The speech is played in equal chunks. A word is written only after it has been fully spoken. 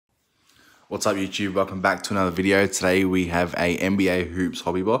What's up YouTube, welcome back to another video. Today we have a NBA Hoops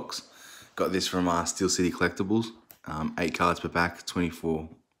hobby box. Got this from Steel City Collectibles. 8 cards per pack, 24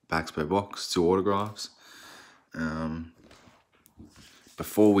 packs per box, 2 autographs.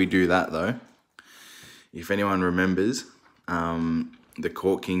 Before we do that though, if anyone remembers the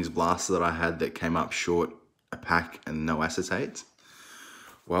Court Kings blaster that I had that came up short a pack and no acetates,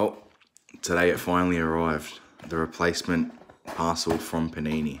 well, today it finally arrived. The replacement parcel from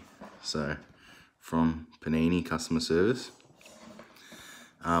Panini. So, from Panini customer service.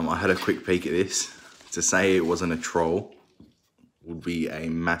 I had a quick peek at this. To say it wasn't a troll would be a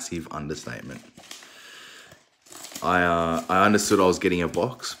massive understatement. I understood I was getting a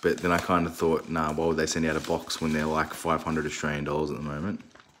box, but then I kind of thought, nah, why would they send out a box when they're like 500 Australian dollars at the moment?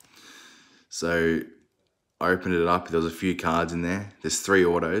 So I opened it up. There was a few cards in there. There's 3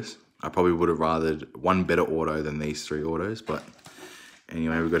 autos. I probably would have rathered one better auto than these 3 autos, but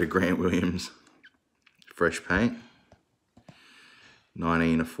anyway, we've got a Grant Williams fresh paint,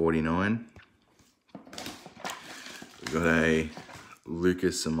 19/49. We've got a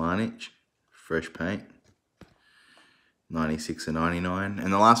Lucas Samanic fresh paint, 96/99.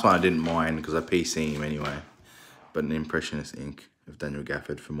 And the last one I didn't mind because I PC him anyway, but an Impressionist ink of Daniel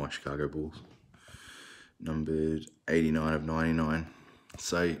Gafford for my Chicago Bulls, numbered 89/99.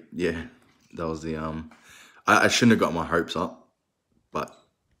 So yeah, that was the I shouldn't have got my hopes up, but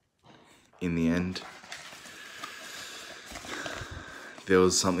in the end there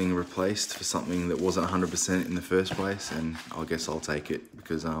was something replaced for something that wasn't 100% in the first place, and I guess I'll take it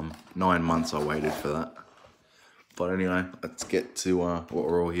because 9 months I waited for that. But anyway, let's get to what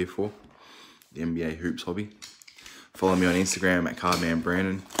we're all here for, the NBA Hoops hobby. Follow me on Instagram at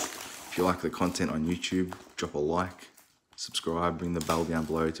CardmanBrandon. If you like the content on YouTube, drop a like, subscribe, ring the bell down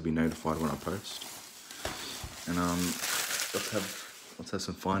below to be notified when I post. And let's have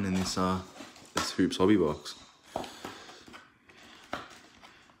some fun in this this Hoops hobby box.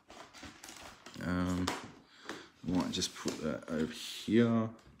 Might just put that over here.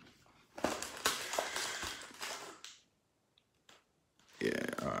 Yeah,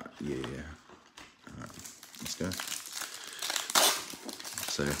 alright, yeah. Alright, let's go.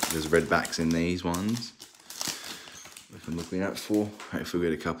 So there's red backs in these ones I'm looking out for. Hopefully we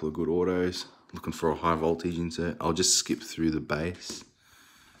get a couple of good autos. Looking for a high voltage insert. I'll just skip through the base.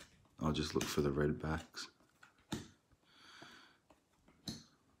 I'll just look for the red backs.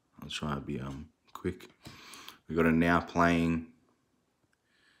 I'll try to be quick. We've got a now playing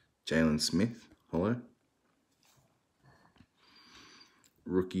Jalen Smith, holo.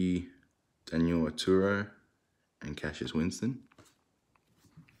 Rookie Daniel Arturo and Cassius Winston.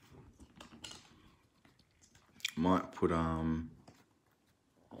 Might put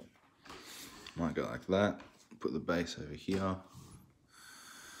might go like that. Put the base over here.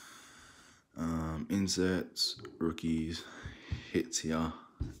 Inserts, rookies, hits here,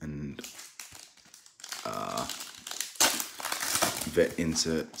 and vet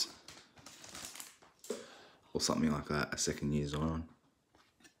inserts or something like that. A second year Zion.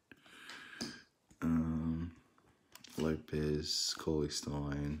 Lopez,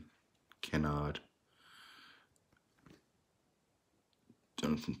 Cauley-Stein, Kennard,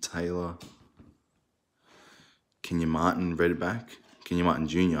 Jonathan Taylor, Kenyon Martin, redback, Kenyon Martin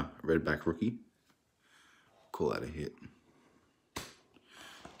Jr., redback rookie. Call that a hit.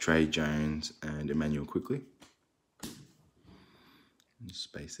 Trey Jones and Emmanuel Quickly. Just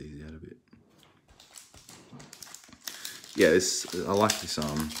space these out a bit. Yeah, I like this.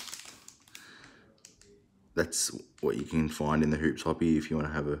 That's what you can find in the Hoops hobby if you want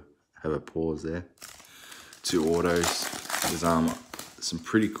to have a pause there. 2 autos. There's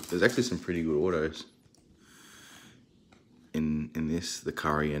there's actually some pretty good autos in this. The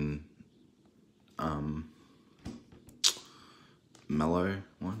Curry and Mellow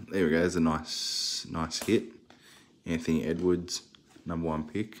one. There we go. There's a nice hit. Anthony Edwards, #1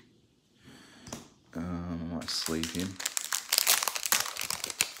 pick. I might sleeve him.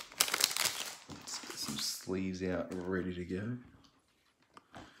 Let's get some sleeves out ready to go.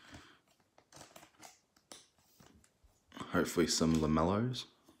 Hopefully some LaMelos.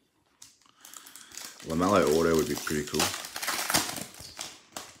 LaMelo auto would be pretty cool.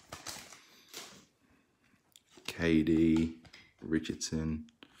 KD, Richardson,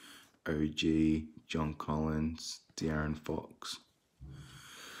 OG, John Collins, De'Aaron Fox.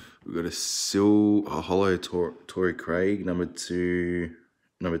 We've got a holo Torrey Craig, number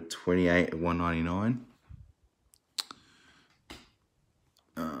 28/199.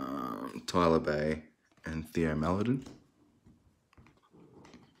 Tyler Bay and Theo Maledon.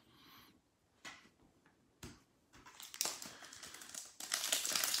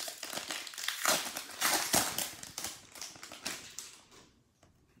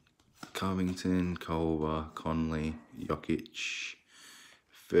 Covington, Culver, Conley, Jokic.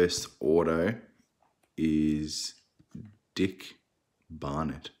 First auto is Dick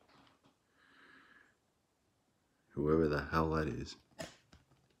Barnett. Whoever the hell that is.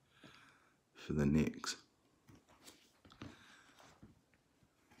 For the Knicks.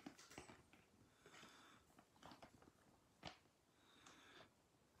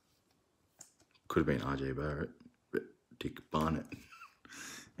 Could have been RJ Barrett, but Dick Barnett.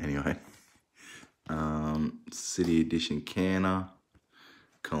 Anyway. City Edition Canner,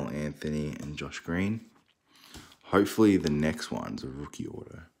 Cole Anthony, and Josh Green. Hopefully the next one's a rookie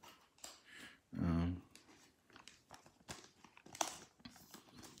auto.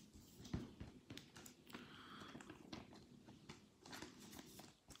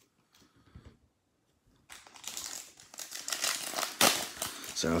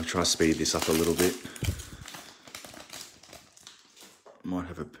 So I'll try to speed this up a little bit. Might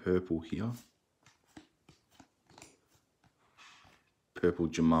have a purple here. Purple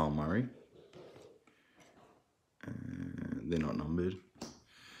Jamal Murray. They're not numbered.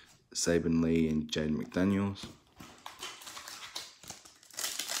 Saben Lee and Jaden McDaniels.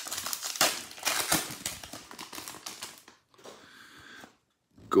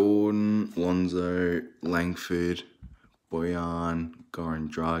 Gordon, Lonzo, Langford, Bojan, Goran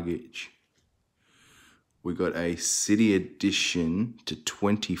Dragic. We got a City Edition to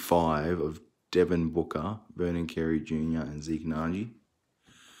 25 of Devin Booker, Vernon Carey Jr. and Zeke Nnaji.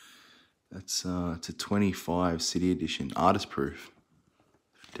 That's to 25 City Edition. Artist proof.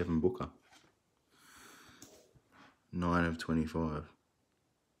 Devin Booker. 9 of 25.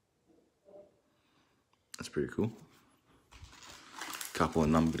 That's pretty cool. Couple of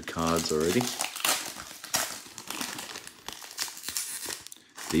numbered cards already.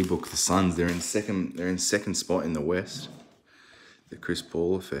 D-Book, the Suns, they're in second spot in the West. The Chris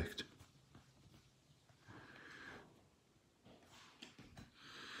Paul effect.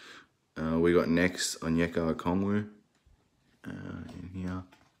 We got next Onyeka Okongwu in here.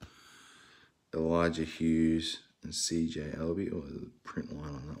 Elijah Hughes and CJ Elby. Oh, there's a print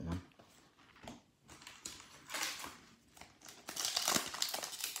line on that one.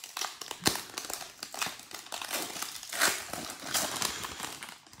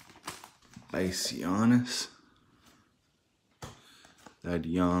 Base Giannis. Thad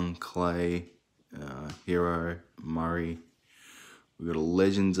Young, Clay, Hero, Murray. We got a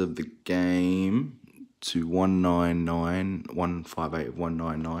Legends of the Game to 199, 158 of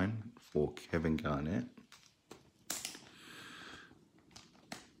 199 for Kevin Garnett.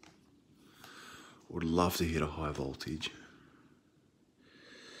 Would love to hit a high voltage.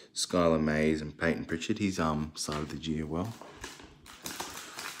 Skylar Mays and Peyton Pritchard. He's started the year well.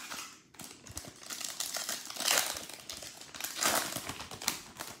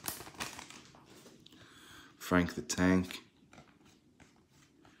 Frank the Tank.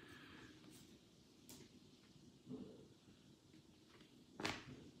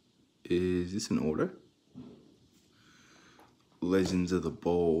 Is this an auto? Legends of the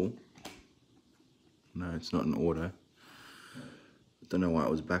Ball. No, it's not an auto. Don't know why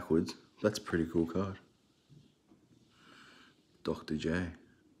it was backwards. That's a pretty cool card. Dr. J.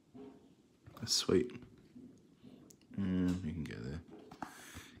 That's sweet. You can go there.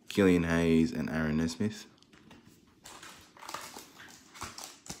 Killian Hayes and Aaron Nesmith.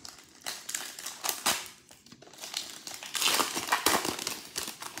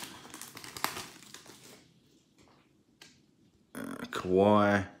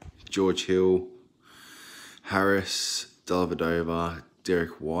 Kawhi, George Hill, Harris, Dellavedova,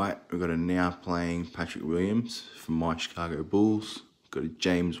 Derek White. We've got a now playing Patrick Williams from my Chicago Bulls. Got a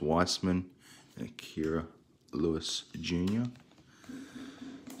James Wiseman and a Kira Lewis Jr.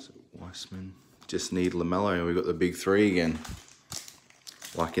 So Wiseman. Just need LaMelo and we got the big three again.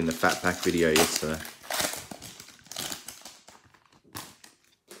 Like in the Fat Pack video yesterday.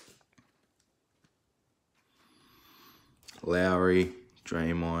 Lowry,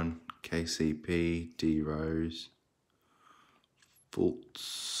 Draymond, KCP, D Rose,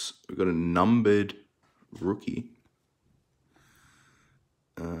 Fultz. We've got a numbered rookie.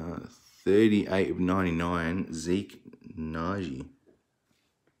 38 of 99, Zeke Nnaji.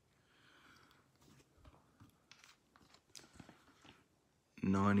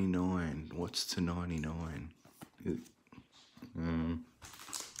 $99. What's to 99?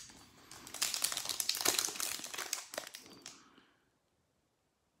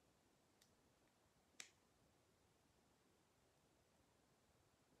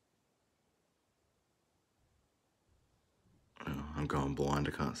 I'm going blind,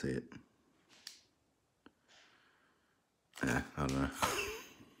 I can't see it. Yeah, I don't know.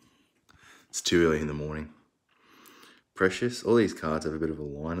 It's too early in the morning. Precious. All these cards have a bit of a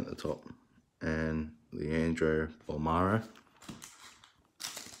line at the top. And Leandro Bolmaro.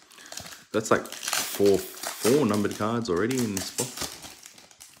 That's like four numbered cards already in this box.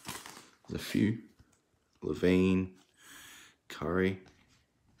 There's a few. Levine, Curry,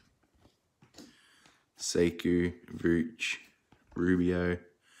 Sekou, Vooch, Rubio,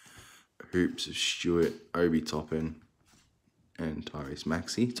 Hoops of Stewart, Obi Toppin, and Tyrese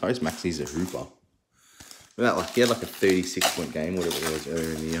Maxey. Tyrese Maxey's a hooper. Without, like, he had like a 36-point game, whatever it was,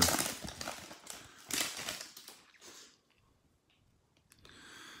 earlier in the year.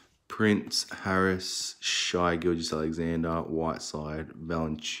 Prince, Harris, Shai Gilgeous-Alexander, Whiteside,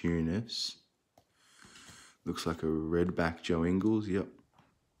 Valanciunas. Looks like a redback Joe Ingles, yep.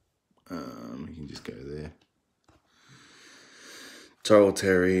 You can just go there. Tyrell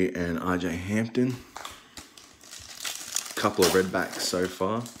Terry and RJ Hampton. Couple of redbacks so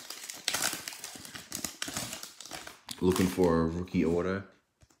far. Looking for a rookie auto.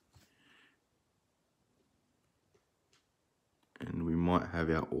 And we might have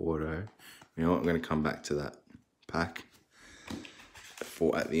our auto. You know what, I'm going to come back to that pack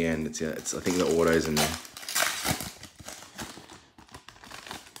for at the end. It's I think the auto's in there.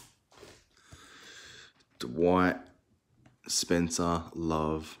 Dwight, Spencer,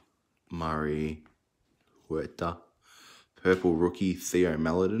 Love, Murray, Huerta. Purple rookie, Theo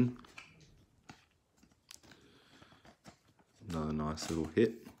Maledon. Another nice little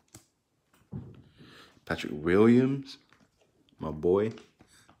hit. Patrick Williams, my boy,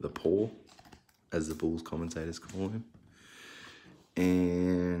 the Paul, as the Bulls commentators call him.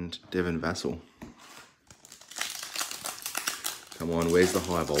 And Devin Vassell. Come on, where's the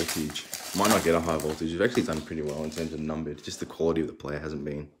high voltage? Might not get a high voltage. We've actually done pretty well in terms of numbered. Just the quality of the player hasn't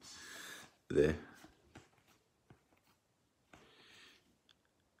been there.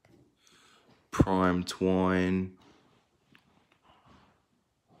 Prime Twine.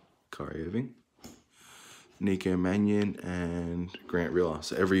 Kyrie Irving. Nico Mannion and Grant Riller.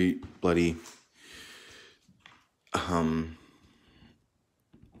 So every bloody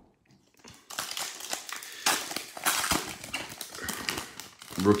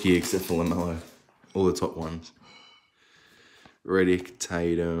rookie except for LaMelo. All the top ones. Redick,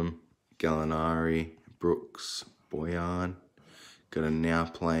 Tatum, Gallinari, Brooks, Boyan. Got a now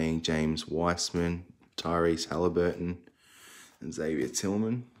playing James Wiseman, Tyrese Halliburton, and Xavier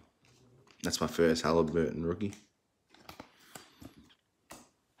Tillman. That's my first Halliburton rookie.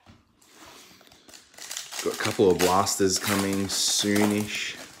 Got a couple of blasters coming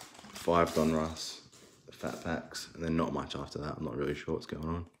soonish. 5 Donruss, the fat packs, and then not much after that. I'm not really sure what's going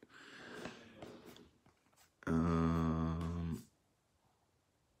on.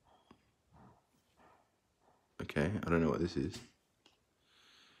 Okay, I don't know what this is.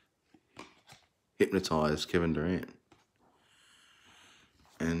 Hypnotized Kevin Durant.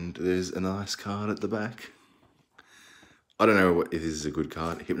 And there's a nice card at the back. I don't know if this is a good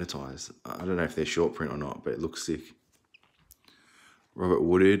card. Hypnotized. I don't know if they're short print or not, but it looks sick. Robert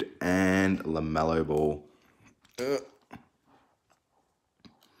Woodard and LaMelo Ball. This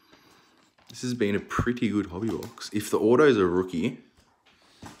has been a pretty good hobby box. If the auto's a rookie,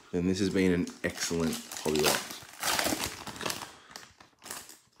 then this has been an excellent hobby box.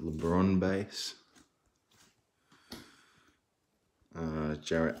 LeBron base.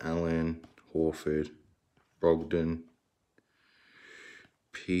 Jarrett Allen, Horford, Brogdon,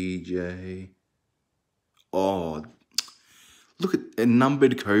 PJ. Oh, look at a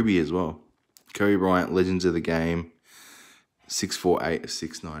numbered Kobe as well. Kobe Bryant, Legends of the Game, 648 of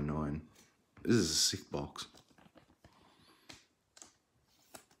 699. This is a sick box.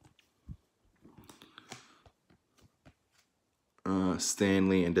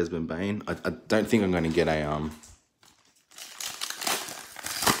 Stanley and Desmond Bain. I don't think I'm going to get a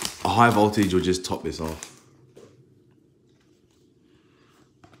high voltage will just top this off.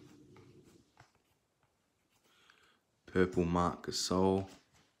 Purple Marc Gasol,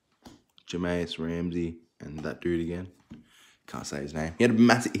 Jameis Ramsey, and that dude again. Can't say his name.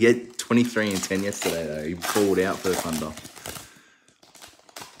 He had 23 and 10 yesterday though. He balled out for the Thunder.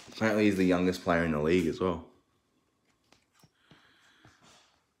 Apparently he's the youngest player in the league as well.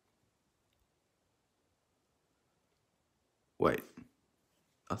 Wait.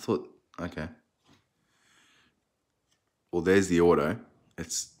 I thought, okay. Well, there's the auto.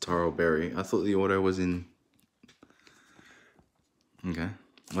 It's Tyrell Berry. I thought the auto was in... Okay.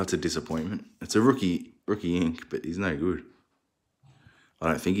 Well, that's a disappointment. It's a rookie ink, but he's no good. I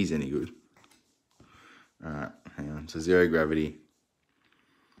don't think he's any good. Alright, hang on. So Zero Gravity.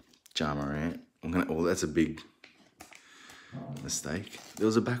 Ja Morant. Oh, that's a big... Mistake. There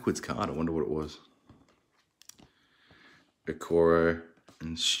was a backwards card. I wonder what it was. Okoro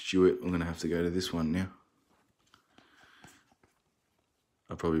and Stewart. I'm gonna have to go to this one now.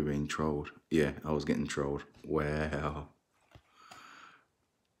 I've probably been trolled. Yeah, I was getting trolled. Wow.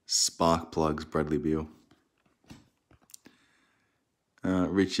 Spark plugs, Bradley Beal.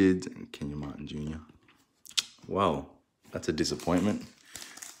 Richards and Kenyon Martin Jr. Well, that's a disappointment.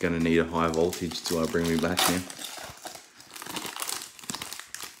 Gonna need a high voltage to bring me back now.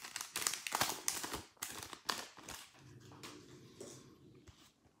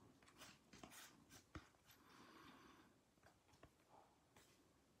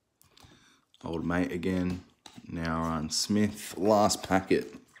 Old mate again. Now on Smith. Last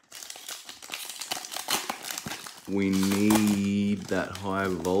packet. We need that high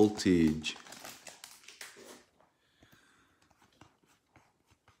voltage.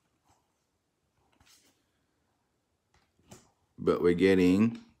 But we're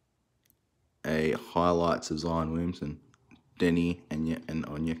getting a highlights of Zion Williamson, Denny and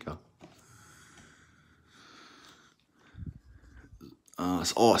Onyeka.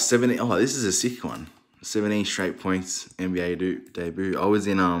 This is a sick one. 17 straight points NBA debut. I was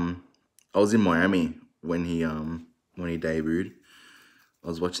in Miami when he debuted. I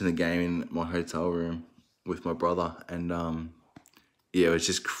was watching the game in my hotel room with my brother, and yeah, it was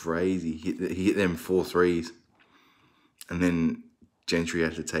just crazy. He hit them 4 threes, and then Gentry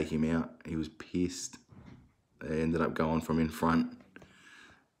had to take him out. He was pissed. They ended up going from in front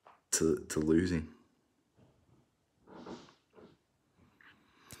to losing.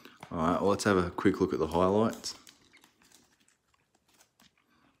 Alright, well, let's have a quick look at the highlights.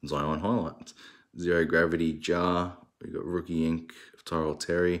 Zion highlights. Zero Gravity Jar. We got rookie ink of Tyrell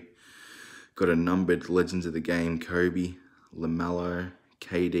Terry. Got a numbered Legends of the Game Kobe, LaMelo,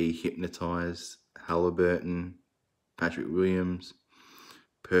 KD Hypnotized, Halliburton, Patrick Williams,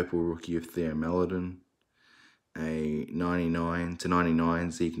 purple rookie of Theo Maledon, a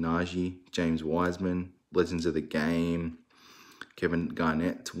 99/99 Zeke Naji, James Wiseman, Legends of the Game, Kevin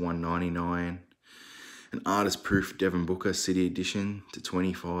Garnett to 199, an artist proof Devin Booker City Edition to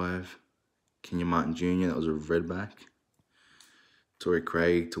 25, Kenyon Martin Jr. that was a redback, Torrey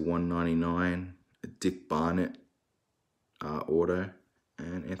Craig to 199, a Dick Barnett auto,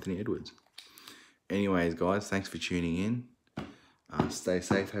 and Anthony Edwards. Anyways, guys, thanks for tuning in. Stay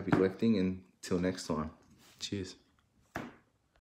safe, happy collecting, and till next time. Cheers.